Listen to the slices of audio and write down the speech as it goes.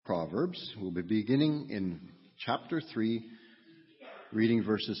Proverbs. We'll be beginning in chapter 3, reading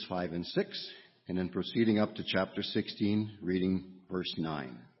verses 5 and 6, and then proceeding up to chapter 16, reading verse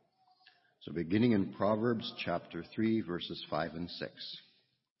 9. So beginning in Proverbs chapter 3, verses 5 and 6.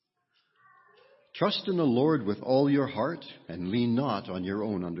 Trust in the Lord with all your heart, and lean not on your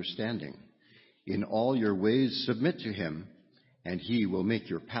own understanding. In all your ways submit to him, and he will make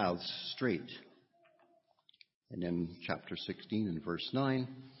your paths straight. And then chapter 16 and verse 9.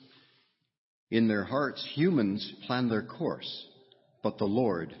 In their hearts humans plan their course, but the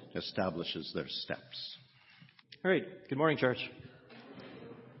Lord establishes their steps. All right. Good morning, church.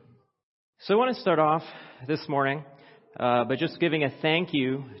 So I want to start off this morning by just giving a thank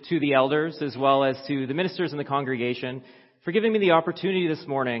you to the elders as well as to the ministers in the congregation for giving me the opportunity this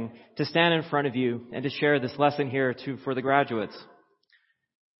morning to stand in front of you and to share this lesson here for the graduates.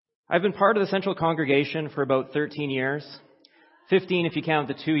 I've been part of the Central Congregation for about 13 years, 15 if you count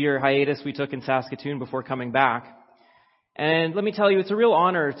the 2-year hiatus we took in Saskatoon before coming back. And let me tell you, it's a real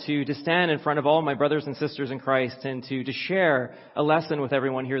honor to stand in front of all my brothers and sisters in Christ and to share a lesson with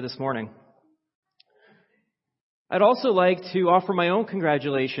everyone here this morning. I'd also like to offer my own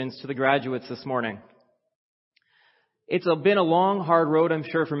congratulations to the graduates this morning. It's been a long, hard road, I'm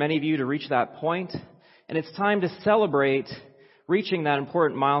sure, for many of you to reach that point, and it's time to celebrate reaching that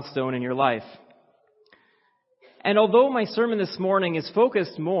important milestone in your life. And although my sermon this morning is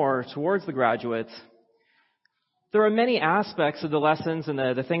focused more towards the graduates, there are many aspects of the lessons and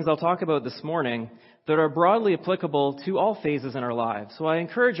the things I'll talk about this morning that are broadly applicable to all phases in our lives. So I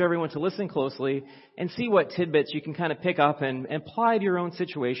encourage everyone to listen closely and see what tidbits you can kind of pick up and apply to your own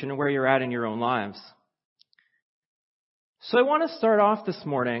situation and where you're at in your own lives. So I want to start off this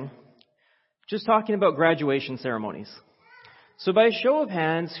morning just talking about graduation ceremonies. So by a show of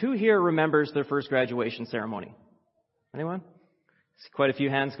hands, who here remembers their first graduation ceremony? Anyone? I see quite a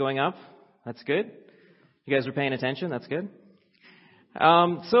few hands going up. That's good. You guys are paying attention. That's good.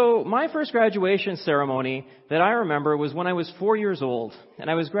 So my first graduation ceremony that I remember was when I was 4 years old, and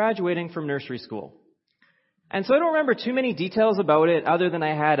I was graduating from nursery school. And so I don't remember too many details about it other than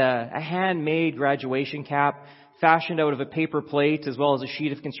I had a handmade graduation cap fashioned out of a paper plate as well as a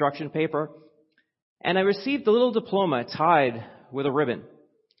sheet of construction paper. And I received the little diploma tied with a ribbon.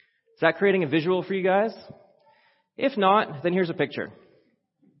 Is that creating a visual for you guys? If not, then here's a picture.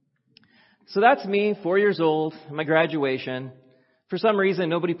 So that's me, 4 years old, my graduation. For some reason,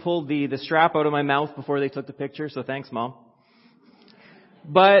 nobody pulled the strap out of my mouth before they took the picture, so thanks, Mom.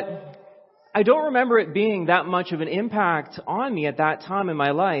 But I don't remember it being that much of an impact on me at that time in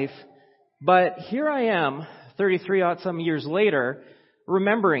my life. But here I am, 33-some years later,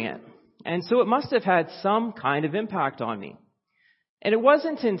 remembering it. And so it must have had some kind of impact on me. And it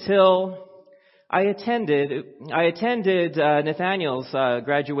wasn't until I attended Nathaniel's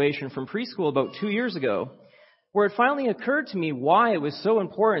graduation from preschool about 2 years ago where it finally occurred to me why it was so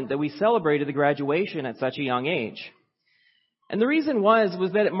important that we celebrated the graduation at such a young age. And the reason was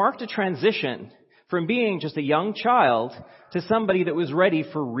that it marked a transition from being just a young child to somebody that was ready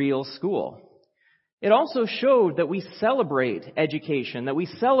for real school. It also showed that we celebrate education, that we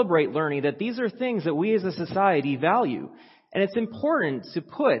celebrate learning, that these are things that we as a society value. And it's important to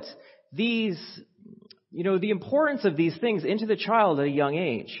put the importance of these things into the child at a young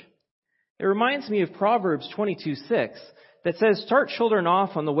age. It reminds me of Proverbs 22:6 that says, "Start children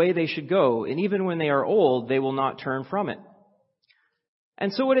off on the way they should go, and even when they are old, they will not turn from it."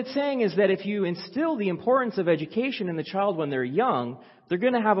 And so what it's saying is that if you instill the importance of education in the child when they're young, they're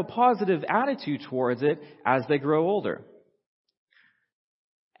going to have a positive attitude towards it as they grow older.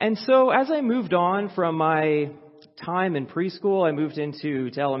 And so as I moved on from my time in preschool, I moved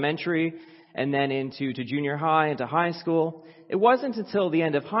into elementary and then into junior high, into high school. It wasn't until the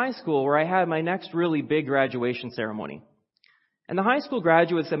end of high school where I had my next really big graduation ceremony. And the high school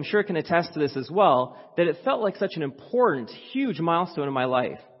graduates, I'm sure, can attest to this as well, that it felt like such an important, huge milestone in my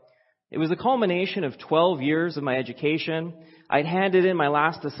life. It was a culmination of 12 years of my education. I'd handed in my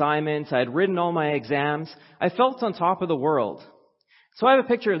last assignments. I'd written all my exams. I felt on top of the world. So I have a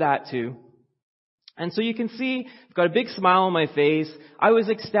picture of that too. And so you can see, I've got a big smile on my face. I was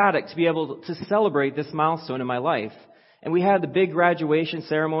ecstatic to be able to celebrate this milestone in my life. And we had the big graduation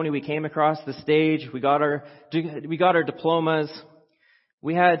ceremony. We came across the stage. We got our diplomas.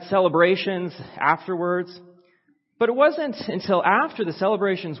 We had celebrations afterwards. But it wasn't until after the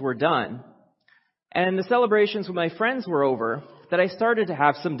celebrations were done and the celebrations with my friends were over that I started to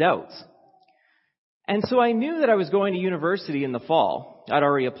have some doubts. And so I knew that I was going to university in the fall. I'd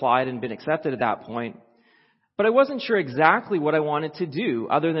already applied and been accepted at that point. But I wasn't sure exactly what I wanted to do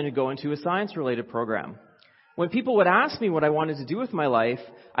other than to go into a science-related program. When people would ask me what I wanted to do with my life,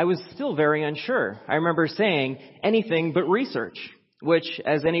 I was still very unsure. I remember saying anything but research, which,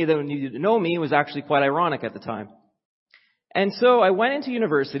 as any of them who know me, was actually quite ironic at the time. And so I went into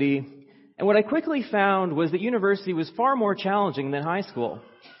university, and what I quickly found was that university was far more challenging than high school.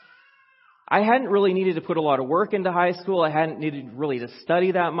 I hadn't really needed to put a lot of work into high school. I hadn't needed really to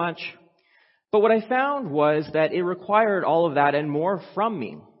study that much. But what I found was that it required all of that and more from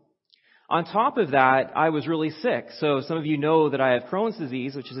me. On top of that, I was really sick. So some of you know that I have Crohn's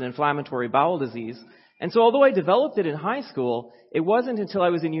disease, which is an inflammatory bowel disease. And so although I developed it in high school, it wasn't until I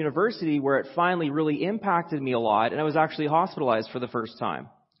was in university where it finally really impacted me a lot, and I was actually hospitalized for the first time.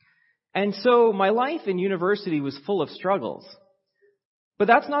 And so my life in university was full of struggles. But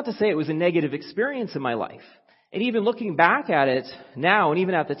that's not to say it was a negative experience in my life. And even looking back at it now, and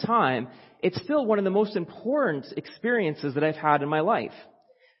even at the time, it's still one of the most important experiences that I've had in my life.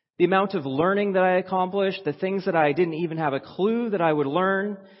 The amount of learning that I accomplished, the things that I didn't even have a clue that I would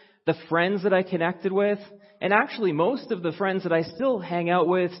learn, the friends that I connected with, and actually most of the friends that I still hang out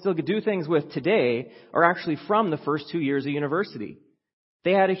with, still do things with today, are actually from the first 2 years of university.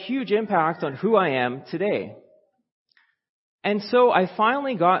 They had a huge impact on who I am today. And so I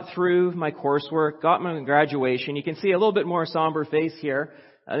finally got through my coursework, got my graduation. You can see a little bit more somber face here.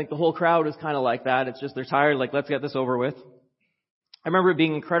 I think the whole crowd is kind of like that. It's just they're tired, like, let's get this over with. I remember it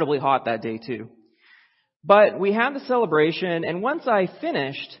being incredibly hot that day too. But we had the celebration, and once I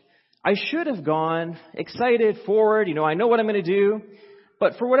finished, I should have gone excited forward. I know what I'm going to do.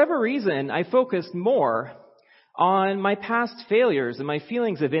 But for whatever reason, I focused more on my past failures and my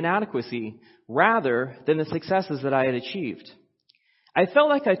feelings of inadequacy rather than the successes that I had achieved. I felt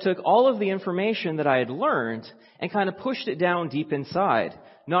like I took all of the information that I had learned and kind of pushed it down deep inside,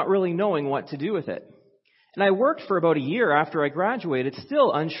 not really knowing what to do with it. And I worked for about a year after I graduated,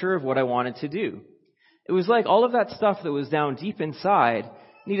 still unsure of what I wanted to do. It was like all of that stuff that was down deep inside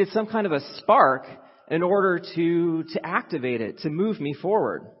needed some kind of a spark in order to activate it, to move me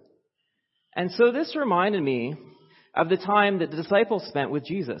forward. And so this reminded me of the time that the disciples spent with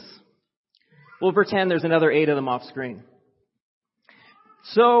Jesus. We'll pretend there's another 8 of them off screen.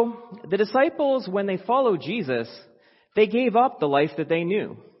 So the disciples, when they followed Jesus, they gave up the life that they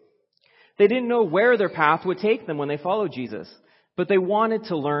knew. They didn't know where their path would take them when they followed Jesus, but they wanted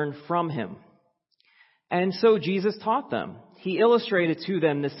to learn from him. And so Jesus taught them. He illustrated to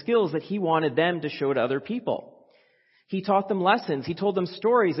them the skills that he wanted them to show to other people. He taught them lessons. He told them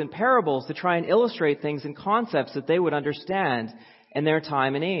stories and parables to try and illustrate things and concepts that they would understand in their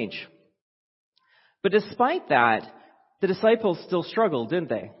time and age. But despite that, the disciples still struggled, didn't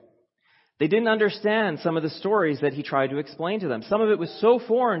they? They didn't understand some of the stories that he tried to explain to them. Some of it was so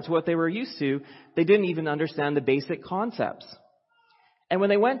foreign to what they were used to, they didn't even understand the basic concepts. And when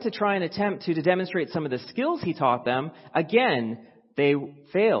they went to try and attempt to demonstrate some of the skills he taught them, again, they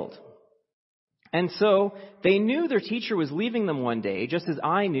failed. And so they knew their teacher was leaving them one day, just as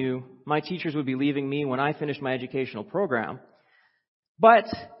I knew my teachers would be leaving me when I finished my educational program. But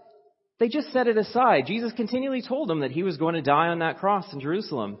they just set it aside. Jesus continually told them that he was going to die on that cross in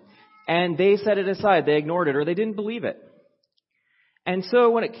Jerusalem. And they set it aside. They ignored it, or they didn't believe it. And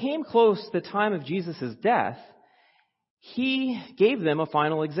so when it came close to the time of Jesus' death, he gave them a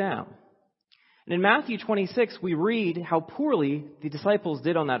final exam. And in Matthew 26, we read how poorly the disciples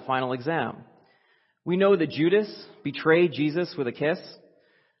did on that final exam. We know that Judas betrayed Jesus with a kiss.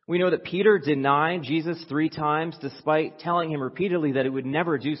 We know that Peter denied Jesus 3 times despite telling him repeatedly that he would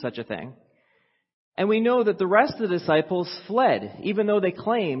never do such a thing. And we know that the rest of the disciples fled, even though they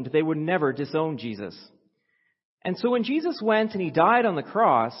claimed they would never disown Jesus. And so when Jesus went and he died on the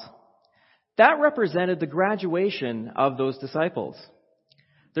cross, that represented the graduation of those disciples.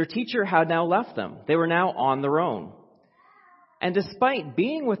 Their teacher had now left them. They were now on their own. And despite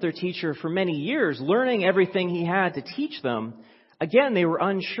being with their teacher for many years, learning everything he had to teach them, again, they were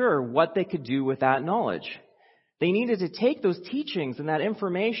unsure what they could do with that knowledge. They needed to take those teachings and that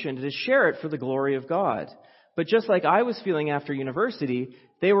information to share it for the glory of God. But just like I was feeling after university,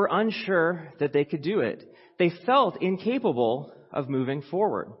 they were unsure that they could do it. They felt incapable of moving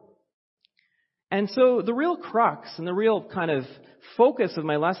forward. And so the real crux and the real kind of focus of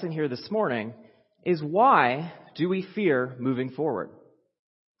my lesson here this morning is, why do we fear moving forward?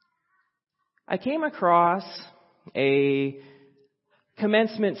 I came across a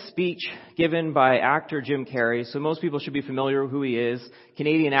commencement speech given by actor Jim Carrey. So most people should be familiar with who he is.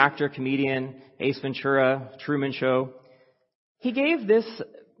 Canadian actor, comedian, Ace Ventura, Truman Show. He gave this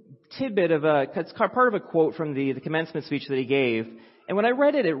tidbit it's part of a quote from the commencement speech that he gave. And when I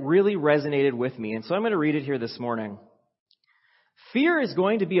read it, it really resonated with me. And so I'm going to read it here this morning. Fear is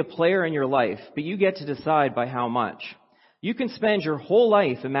going to be a player in your life, but you get to decide by how much. You can spend your whole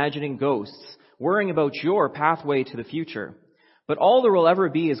life imagining ghosts, worrying about your pathway to the future. But all there will ever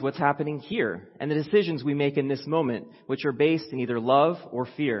be is what's happening here and the decisions we make in this moment, which are based in either love or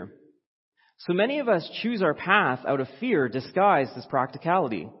fear. So many of us choose our path out of fear disguised as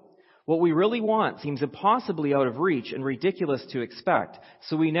practicality. What we really want seems impossibly out of reach and ridiculous to expect,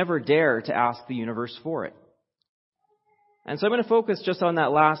 so we never dare to ask the universe for it. And so I'm going to focus just on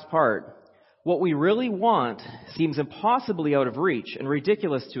that last part. What we really want seems impossibly out of reach and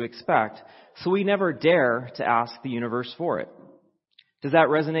ridiculous to expect, so we never dare to ask the universe for it. Does that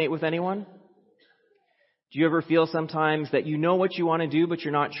resonate with anyone? Do you ever feel sometimes that you know what you want to do, but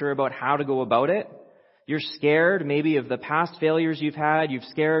you're not sure about how to go about it? You're scared maybe of the past failures you've had. You're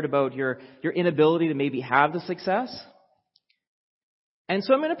scared about your inability to maybe have the success. And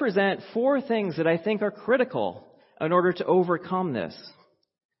so I'm going to present 4 things that I think are critical in order to overcome this.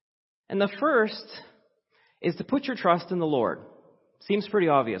 And the first is to put your trust in the Lord. Seems pretty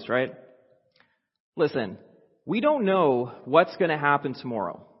obvious, right? Listen, we don't know what's going to happen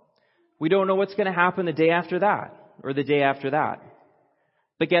tomorrow. We don't know what's going to happen the day after that or the day after that.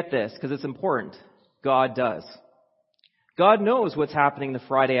 But get this, because it's important. God does. God knows what's happening the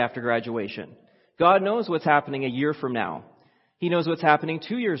Friday after graduation. God knows what's happening a year from now. He knows what's happening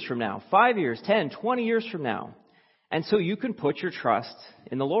 2 years from now, 5 years, 10, 20 years from now. And so you can put your trust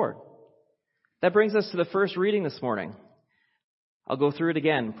in the Lord. That brings us to the first reading this morning. I'll go through it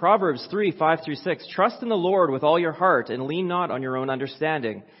again. Proverbs 3, 5-6. Trust in the Lord with all your heart and lean not on your own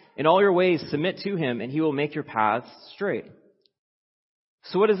understanding. In all your ways submit to him and he will make your paths straight.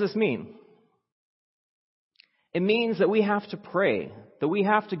 So what does this mean? It means that we have to pray, that we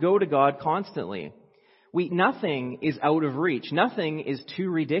have to go to God constantly. Nothing is out of reach. Nothing is too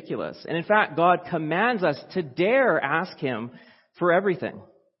ridiculous. And in fact, God commands us to dare ask him for everything.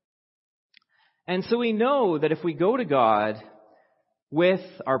 And so we know that if we go to God with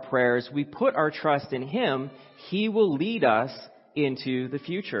our prayers, we put our trust in him, he will lead us into the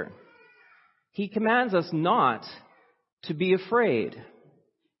future. He commands us not to be afraid.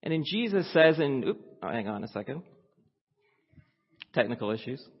 And in Jesus says hang on a second. Technical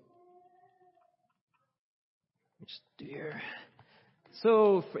issues. Just do here.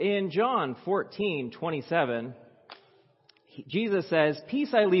 So in John 14:27, Jesus says,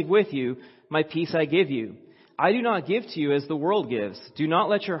 "Peace I leave with you, my peace I give you. I do not give to you as the world gives. Do not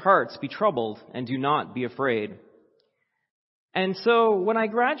let your hearts be troubled and do not be afraid." And so when I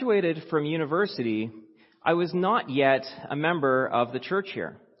graduated from university, I was not yet a member of the church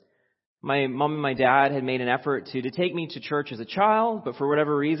here. My mom and my dad had made an effort to take me to church as a child, but for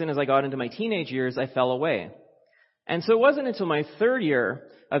whatever reason, as I got into my teenage years, I fell away. And so it wasn't until my 3rd year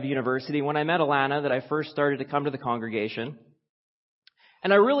of university when I met Alana that I first started to come to the congregation.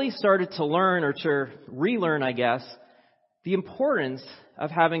 And I really started to learn, or to relearn, I guess, the importance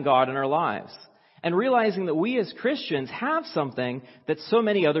of having God in our lives. And realizing that we as Christians have something that so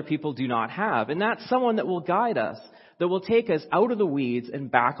many other people do not have. And that's someone that will guide us, that will take us out of the weeds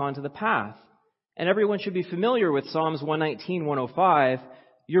and back onto the path. And everyone should be familiar with Psalms 119, 105.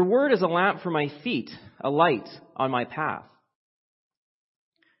 Your word is a lamp for my feet, a light on my path.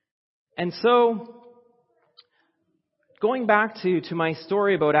 And so, going back to my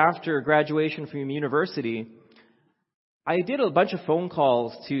story about after graduation from university, I did a bunch of phone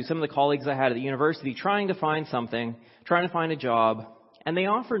calls to some of the colleagues I had at the university trying to find something, trying to find a job, and they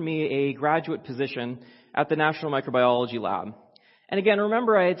offered me a graduate position at the National Microbiology Lab. And again,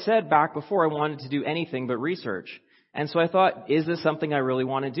 remember I had said back before I wanted to do anything but research. And so I thought, is this something I really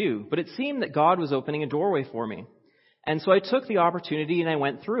want to do? But it seemed that God was opening a doorway for me. And so I took the opportunity and I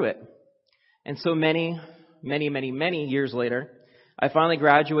went through it. And so many years later, I finally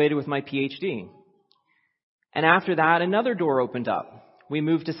graduated with my PhD. And after that, another door opened up. We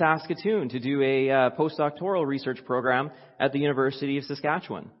moved to Saskatoon to do a postdoctoral research program at the University of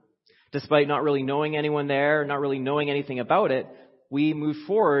Saskatchewan. Despite not really knowing anyone there, not really knowing anything about it, we moved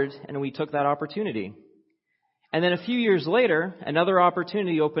forward and we took that opportunity. And then a few years later, another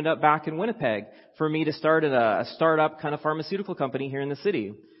opportunity opened up back in Winnipeg for me to start at a startup kind of pharmaceutical company here in the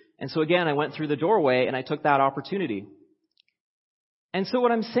city. And so again, I went through the doorway and I took that opportunity. And so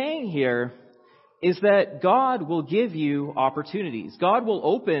what I'm saying here is that God will give you opportunities. God will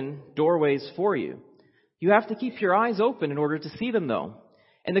open doorways for you. You have to keep your eyes open in order to see them, though.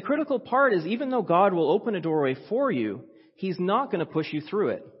 And the critical part is, even though God will open a doorway for you, he's not going to push you through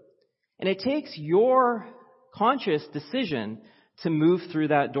it. And it takes your conscious decision to move through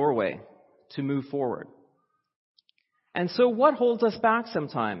that doorway, to move forward. And so what holds us back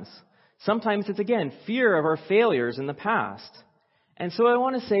sometimes? Sometimes it's, again, fear of our failures in the past. And so what I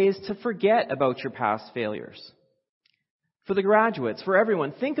want to say is to forget about your past failures. For the graduates, for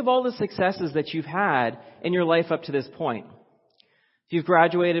everyone, think of all the successes that you've had in your life up to this point. If you've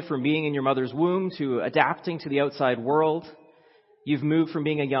graduated from being in your mother's womb to adapting to the outside world, you've moved from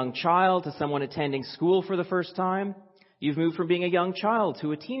being a young child to someone attending school for the first time. You've moved from being a young child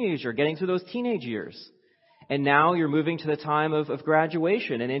to a teenager, getting through those teenage years. And now you're moving to the time of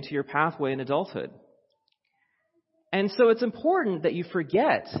graduation and into your pathway in adulthood. And so it's important that you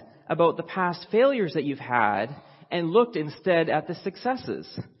forget about the past failures that you've had and looked instead at the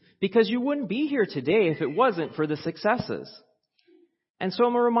successes. Because you wouldn't be here today if it wasn't for the successes. And so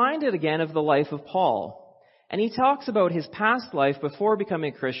I'm reminded again of the life of Paul. And he talks about his past life before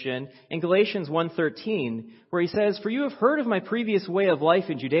becoming a Christian in Galatians 1:13, where he says, "For you have heard of my previous way of life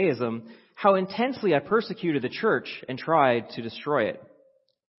in Judaism, how intensely I persecuted the church and tried to destroy it."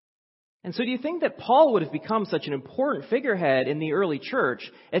 And so do you think that Paul would have become such an important figurehead in the early church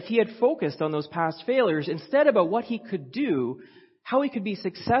if he had focused on those past failures instead about what he could do, how he could be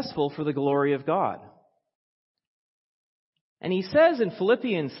successful for the glory of God? And he says in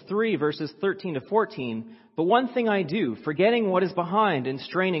Philippians 3, verses 13 to 14, "But one thing I do, forgetting what is behind and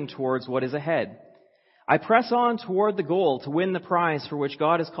straining towards what is ahead. I press on toward the goal to win the prize for which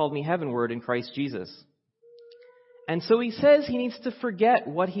God has called me heavenward in Christ Jesus." And so he says he needs to forget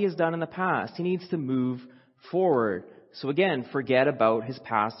what he has done in the past. He needs to move forward. So again, forget about his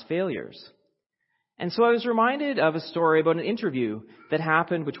past failures. And so I was reminded of a story about an interview that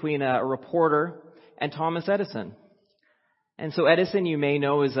happened between a reporter and Thomas Edison. And so Edison, you may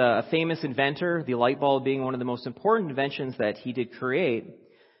know, is a famous inventor, the light bulb being one of the most important inventions that he did create.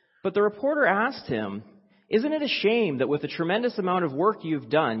 But the reporter asked him, "Isn't it a shame that with the tremendous amount of work you've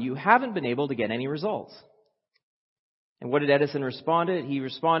done, you haven't been able to get any results?" And what did Edison respond? He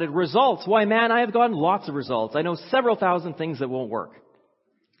responded, "Results? Why, man, I have gotten lots of results. I know several thousand things that won't work."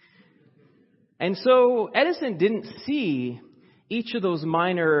 And so Edison didn't see each of those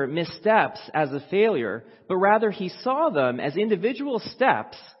minor missteps as a failure, but rather he saw them as individual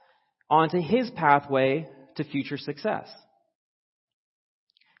steps onto his pathway to future success.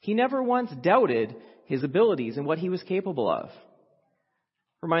 He never once doubted his abilities and what he was capable of.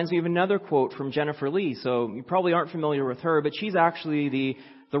 Reminds me of another quote from Jennifer Lee. So you probably aren't familiar with her, but she's actually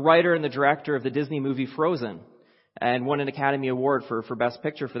the writer and the director of the Disney movie Frozen and won an Academy Award for Best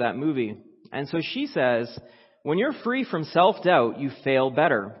Picture for that movie. And so she says, "When you're free from self-doubt, you fail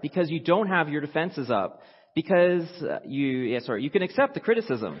better because you don't have your defenses up. Because you can accept the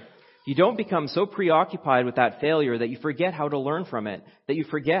criticism. You don't become so preoccupied with that failure that you forget how to learn from it, that you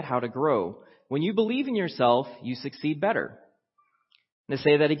forget how to grow. When you believe in yourself, you succeed better." And to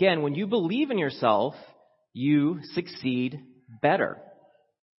say that again, when you believe in yourself, you succeed better.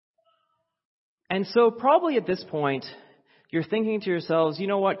 And so probably at this point, you're thinking to yourselves, "You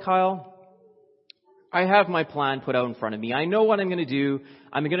know what, Kyle? I have my plan put out in front of me. I know what I'm going to do.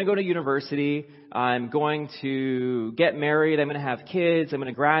 I'm going to go to university. I'm going to get married. I'm going to have kids. I'm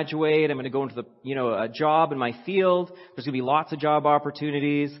going to graduate. I'm going to go into a job in my field. There's going to be lots of job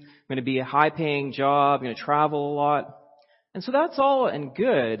opportunities. I'm going to be a high-paying job. I'm going to travel a lot." And so that's all and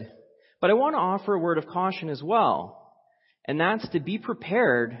good. But I want to offer a word of caution as well. And that's to be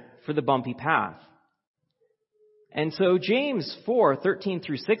prepared for the bumpy path. And so James 4:13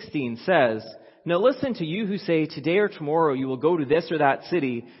 through 16 says, "Now listen to you who say, today or tomorrow you will go to this or that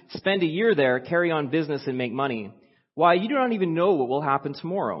city, spend a year there, carry on business and make money. Why, you do not even know what will happen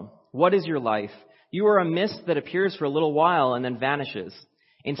tomorrow. What is your life? You are a mist that appears for a little while and then vanishes.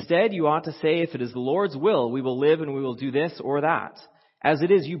 Instead, you ought to say, if it is the Lord's will, we will live and we will do this or that. As it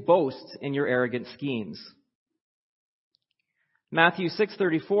is, you boast in your arrogant schemes." Matthew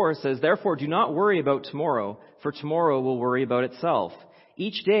 6:34 says, "Therefore do not worry about tomorrow, for tomorrow will worry about itself.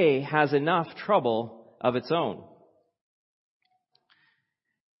 Each day has enough trouble of its own."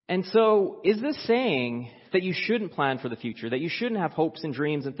 And so, is this saying that you shouldn't plan for the future, that you shouldn't have hopes and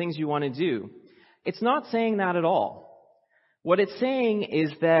dreams and things you want to do? It's not saying that at all. What it's saying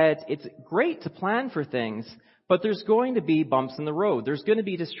is that it's great to plan for things, but there's going to be bumps in the road. There's going to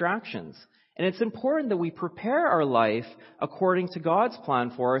be distractions. And it's important that we prepare our life according to God's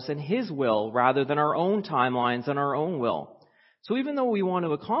plan for us and His will rather than our own timelines and our own will. So even though we want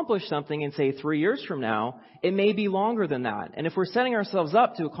to accomplish something in, say, 3 years from now, it may be longer than that. And if we're setting ourselves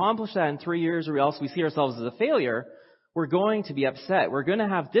up to accomplish that in 3 years or else we see ourselves as a failure, we're going to be upset. We're going to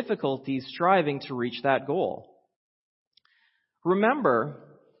have difficulties striving to reach that goal. Remember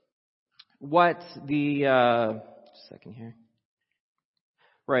what just a second here.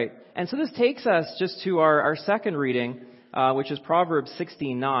 Right. And so this takes us just to our second reading, which is Proverbs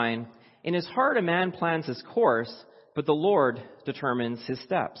 16:9. "In his heart a man plans his course, but the Lord determines his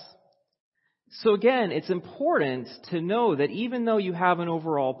steps. So again, it's important to know that even though you have an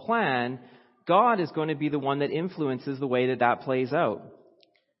overall plan, God is going to be the one that influences the way that that plays out.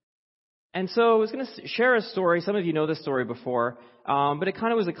 And so I was going to share a story. Some of you know this story before, but it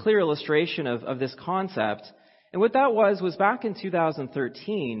kind of was a clear illustration of this concept. And what that was back in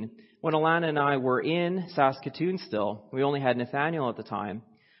 2013, when Alana and I were in Saskatoon still. We only had Nathaniel at the time.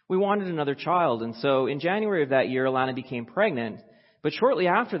 We wanted another child. And so in January of that year, Alana became pregnant. But shortly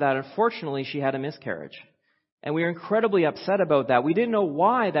after that, unfortunately, she had a miscarriage. And we were incredibly upset about that. We didn't know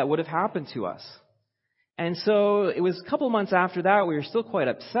why that would have happened to us. And so it was a couple months after that, we were still quite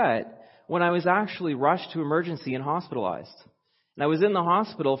upset when I was actually rushed to emergency and hospitalized. And I was in the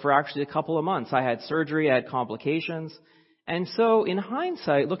hospital for actually a couple of months. I had surgery, I had complications. And so in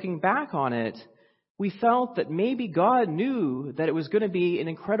hindsight, looking back on it, we felt that maybe God knew that it was going to be an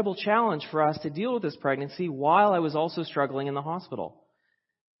incredible challenge for us to deal with this pregnancy while I was also struggling in the hospital.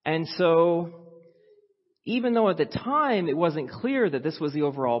 And so even though at the time it wasn't clear that this was the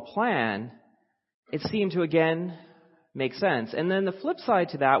overall plan, it seemed to again make sense. And then the flip side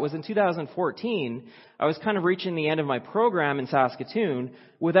to that was in 2014, I was kind of reaching the end of my program in Saskatoon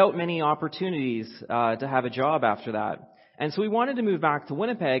without many opportunities to have a job after that. And so we wanted to move back to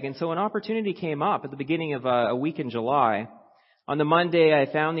Winnipeg, and so an opportunity came up at the beginning of a week in July. On the Monday,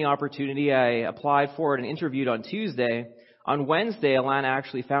 I found the opportunity. I applied for it and interviewed on Tuesday. On Wednesday, Alana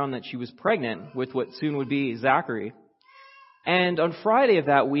actually found that she was pregnant with what soon would be Zachary. And on Friday of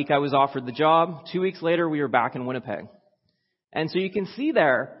that week, I was offered the job. 2 weeks later, we were back in Winnipeg. And so you can see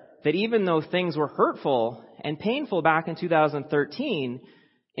there that even though things were hurtful and painful back in 2013,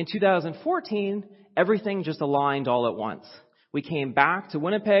 in 2014, everything just aligned all at once. We came back to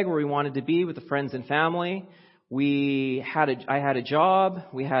Winnipeg where we wanted to be with the friends and family. I had a job.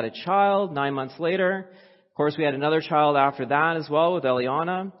 We had a child 9 months later. Of course, we had another child after that as well with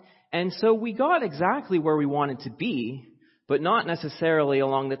Eliana. And so we got exactly where we wanted to be, but not necessarily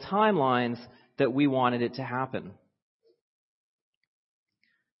along the timelines that we wanted it to happen.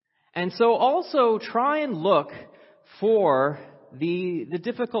 And so also try and look for the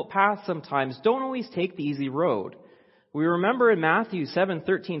difficult path sometimes. Don't always take the easy road. We remember in Matthew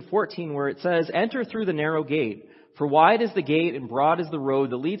 7:13-14 where it says, "Enter through the narrow gate, for wide is the gate and broad is the road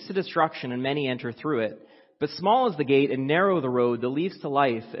that leads to destruction, and many enter through it. But small is the gate and narrow the road that leads to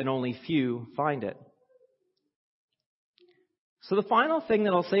life, and only few find it." So the final thing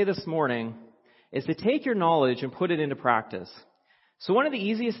that I'll say this morning is to take your knowledge and put it into practice. So one of the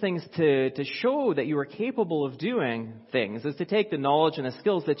easiest things to show that you are capable of doing things is to take the knowledge and the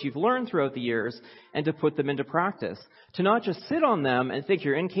skills that you've learned throughout the years and to put them into practice. To not just sit on them and think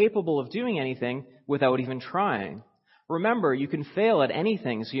you're incapable of doing anything without even trying. Remember, you can fail at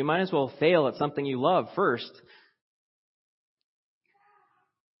anything, so you might as well fail at something you love first.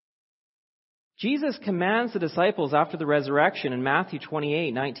 Jesus commands the disciples after the resurrection in Matthew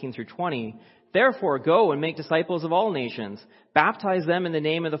 28:19-20, "Therefore, go and make disciples of all nations. Baptize them in the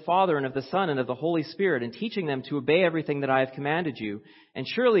name of the Father and of the Son and of the Holy Spirit, and teaching them to obey everything that I have commanded you. And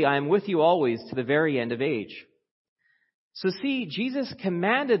surely I am with you always to the very end of age." So see, Jesus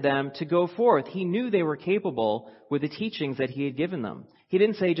commanded them to go forth. He knew they were capable with the teachings that he had given them. He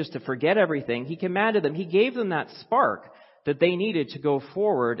didn't say just to forget everything. He commanded them. He gave them that spark that they needed to go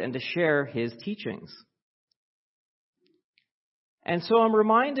forward and to share his teachings. And so I'm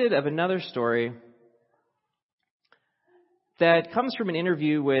reminded of another story that comes from an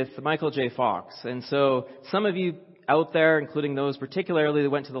interview with Michael J. Fox. And so some of you out there, including those particularly that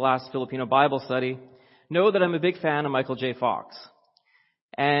went to the last Filipino Bible study, know that I'm a big fan of Michael J. Fox.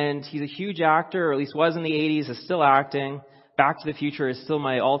 And he's a huge actor, or at least was in the 80s, is still acting. Back to the Future is still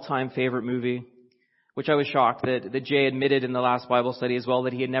my all-time favorite movie, which I was shocked that Jay admitted in the last Bible study as well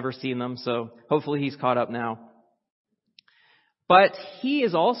that he had never seen them. So hopefully he's caught up now. But he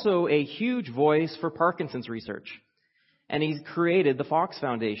is also a huge voice for Parkinson's research. And he's created the Fox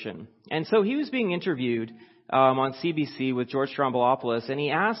Foundation. And so he was being interviewed on CBC with George Stroumboulopoulos, and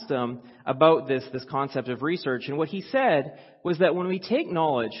he asked him about this concept of research. And what he said was that when we take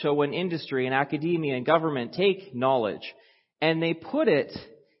knowledge, so when industry and academia and government take knowledge and they put it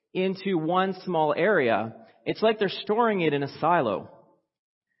into one small area, it's like they're storing it in a silo.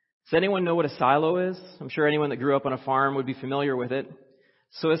 Does anyone know what a silo is? I'm sure anyone that grew up on a farm would be familiar with it.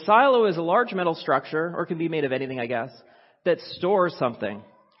 So a silo is a large metal structure, or can be made of anything, I guess, that stores something.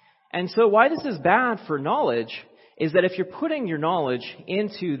 And so why this is bad for knowledge is that if you're putting your knowledge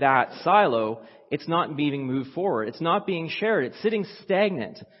into that silo, it's not being moved forward. It's not being shared. It's sitting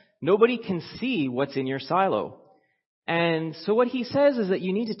stagnant. Nobody can see what's in your silo. And so what he says is that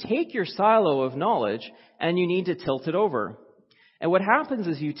you need to take your silo of knowledge and you need to tilt it over. And what happens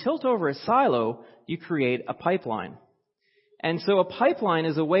is you tilt over a silo, you create a pipeline. And so a pipeline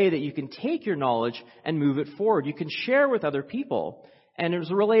is a way that you can take your knowledge and move it forward. You can share with other people. And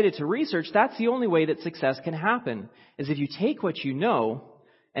as related to research, that's the only way that success can happen, is if you take what you know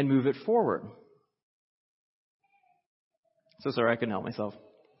and move it forward. So sorry, I couldn't help myself.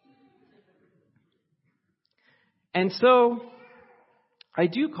 And so I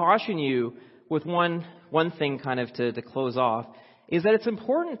do caution you with one thing kind of to close off, is that it's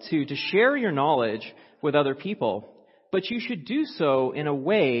important to share your knowledge with other people, but you should do so in a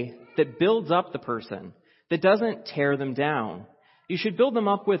way that builds up the person, that doesn't tear them down. You should build them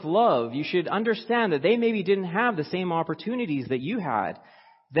up with love. You should understand that they maybe didn't have the same opportunities that you had,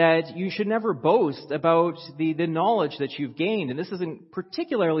 that you should never boast about the knowledge that you've gained. And this isn't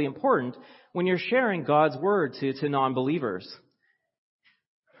particularly important when you're sharing God's word to non-believers.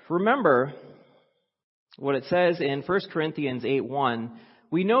 Remember what it says in 1 Corinthians 8:1,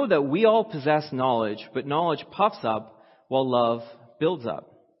 we know that we all possess knowledge, but knowledge puffs up while love builds up.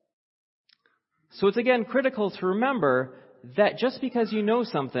 So it's again critical to remember that just because you know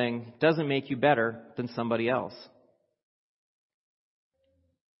something doesn't make you better than somebody else.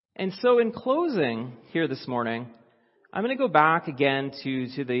 And so in closing here this morning, I'm going to go back again to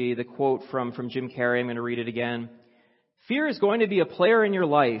the quote from Jim Carrey. I'm going to read it again. Fear is going to be a player in your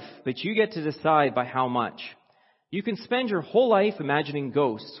life, but you get to decide by how much. You can spend your whole life imagining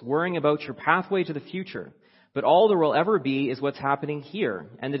ghosts, worrying about your pathway to the future. But all there will ever be is what's happening here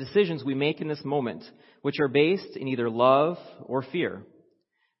and the decisions we make in this moment, which are based in either love or fear.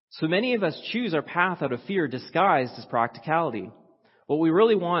 So many of us choose our path out of fear disguised as practicality. What we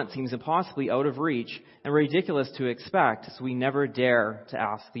really want seems impossibly out of reach and ridiculous to expect, so we never dare to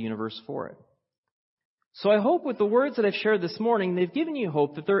ask the universe for it. So I hope with the words that I've shared this morning, they've given you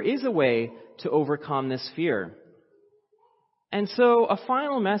hope that there is a way to overcome this fear. And so a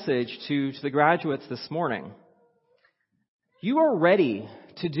final message to the graduates this morning. You are ready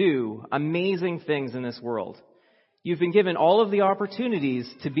to do amazing things in this world. You've been given all of the opportunities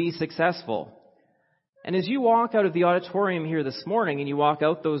to be successful. And as you walk out of the auditorium here this morning and you walk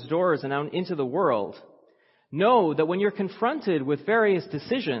out those doors and out into the world, know that when you're confronted with various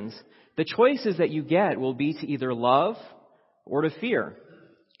decisions, the choices that you get will be to either love or to fear.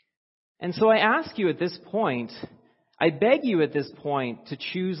 And so I ask you at this point, I beg you at this point to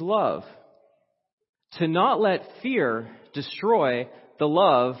choose love, to not let fear destroy the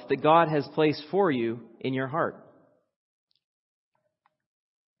love that God has placed for you in your heart.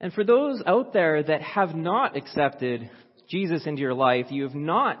 And for those out there that have not accepted Jesus into your life, you have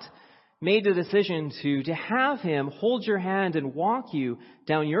not made the decision to have Him hold your hand and walk you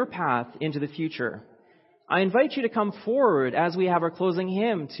down your path into the future, I invite you to come forward as we have our closing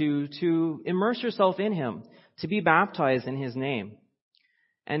hymn to immerse yourself in Him, to be baptized in His name.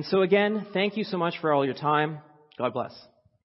 And so again, thank you so much for all your time. God bless.